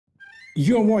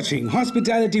You're watching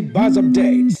Hospitality Buzz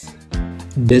Updates.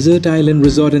 Desert Island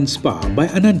Resort and Spa by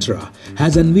Anantara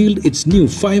has unveiled its new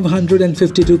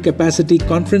 552 capacity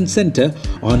conference center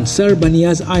on Sir Bani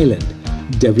Yas Island.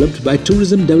 Developed by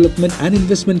Tourism Development and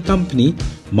Investment Company,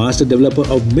 master developer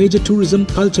of major tourism,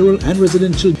 cultural and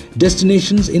residential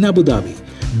destinations in Abu Dhabi.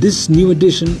 This new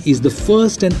addition is the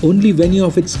first and only venue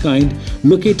of its kind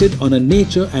located on a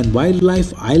nature and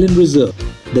wildlife island reserve.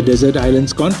 The Desert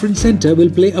Islands Conference Center will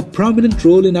play a prominent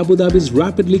role in Abu Dhabi's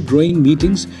rapidly growing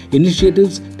meetings,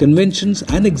 initiatives, conventions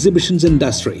and exhibitions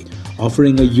industry.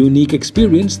 Offering a unique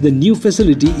experience, the new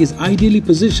facility is ideally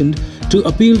positioned to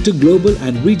appeal to global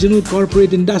and regional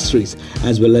corporate industries,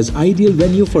 as well as ideal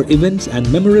venue for events and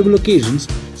memorable occasions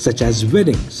such as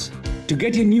weddings. To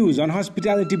get your news on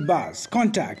Hospitality Buzz,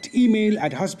 contact email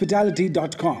at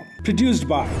hospitality.com. Produced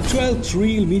by 12th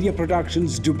Reel Media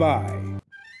Productions, Dubai.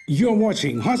 You're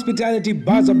watching Hospitality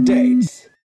Buzz Updates.